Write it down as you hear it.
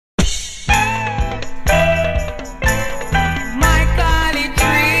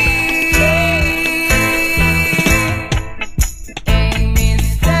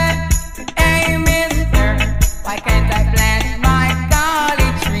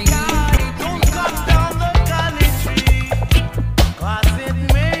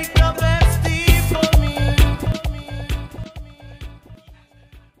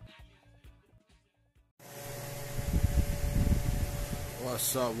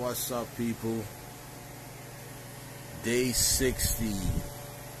What's up, people? Day 60.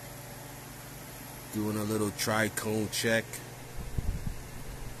 Doing a little tricone check.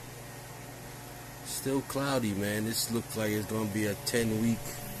 Still cloudy, man. This looks like it's gonna be a 10-week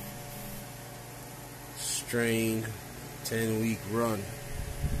strain, 10-week run.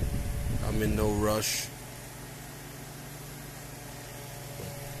 I'm in no rush.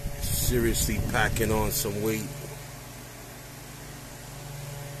 Seriously packing on some weight.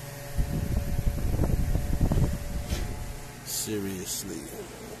 Seriously.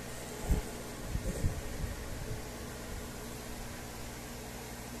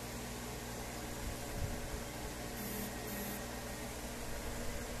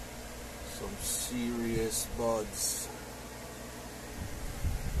 Some serious buds.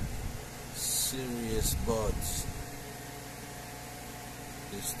 Serious buds.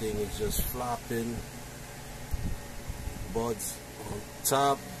 This thing is just flopping. Buds on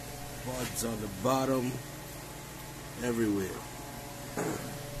top, buds on the bottom, everywhere.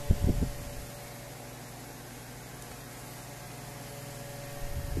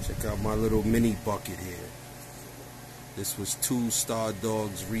 Check out my little mini bucket here. This was 2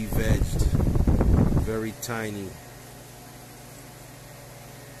 Stardaws re-vegged. Very tiny.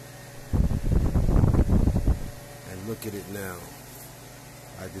 And look at it now.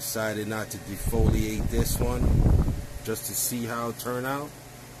 I decided not to defoliate this one just to see how it turned out.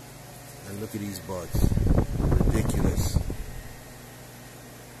 And look at these buds. Ridiculous.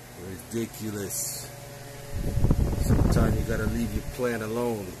 Ridiculous. Sometimes you gotta leave your plant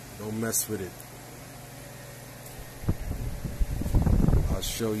alone. Don't mess with it. I'll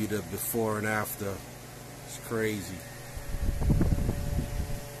show you the before and after. It's crazy.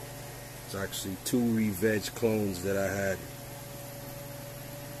 It's actually 2 re-veg clones that I had.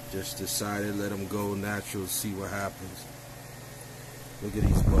 Just decided let them go natural, see what happens. Look at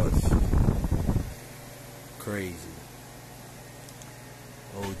these buds. Crazy.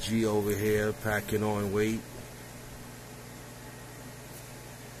 OG over here packing on weight.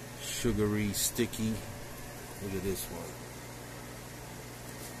 Sugary, sticky. Look at this one.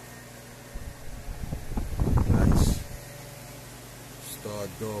 Nice.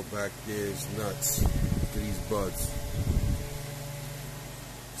 Stardawg back there is nuts. Look at these buds.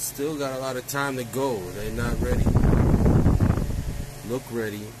 Still got a lot of time to go. They're not ready. Look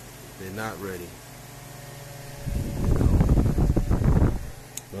ready. They're not ready.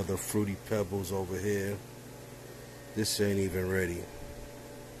 Another fruity Pebbles over here. This ain't even ready.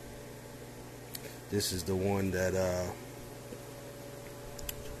 This is the one that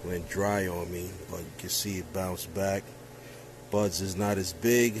went dry on me, but you can see it bounced back. Buds is not as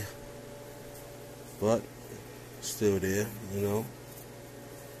big, but still there, you know.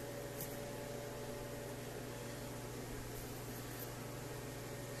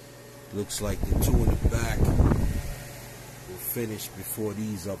 Looks like the 2 in the back will finish before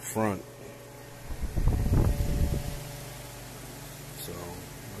these up front. So,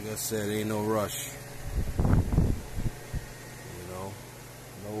 like I said, ain't no rush. You know,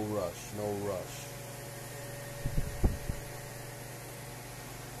 no rush, no rush.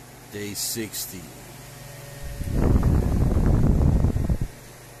 Day 60.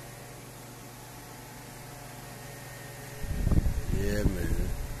 Yeah, man.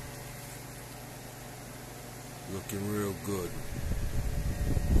 Looking real good.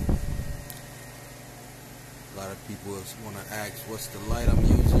 A lot of people want to ask, what's the light I'm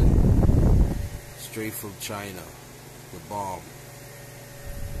using? Straight from China. The bomb.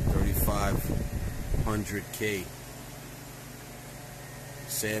 3500K.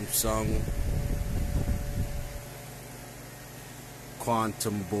 Samsung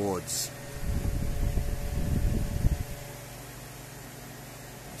quantum boards.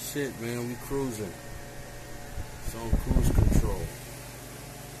 Shit, man, we cruising. It's on cruise control.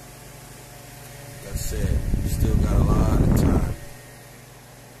 Like I said, we still got a lot of time.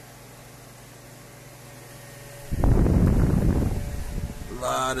 A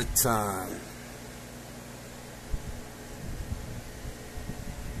lot of time.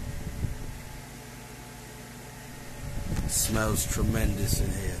 Smells tremendous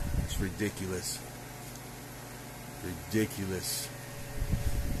in here. It's ridiculous. Ridiculous.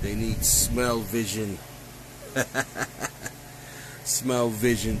 They need smell vision. Smell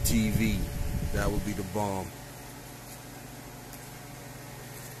vision TV. That would be the bomb.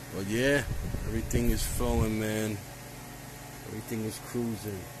 But yeah, everything is flowing, man. Everything is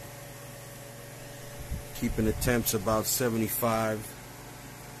cruising. Keeping the temps about 75.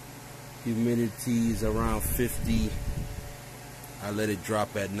 Humidity is around 50. I let it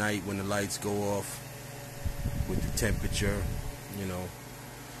drop at night when the lights go off with the temperature, you know.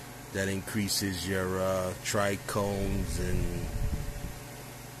 that increases your trichomes and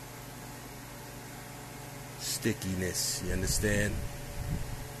stickiness. You understand?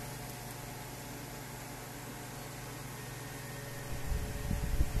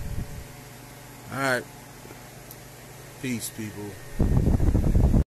 Alright. Peace, people.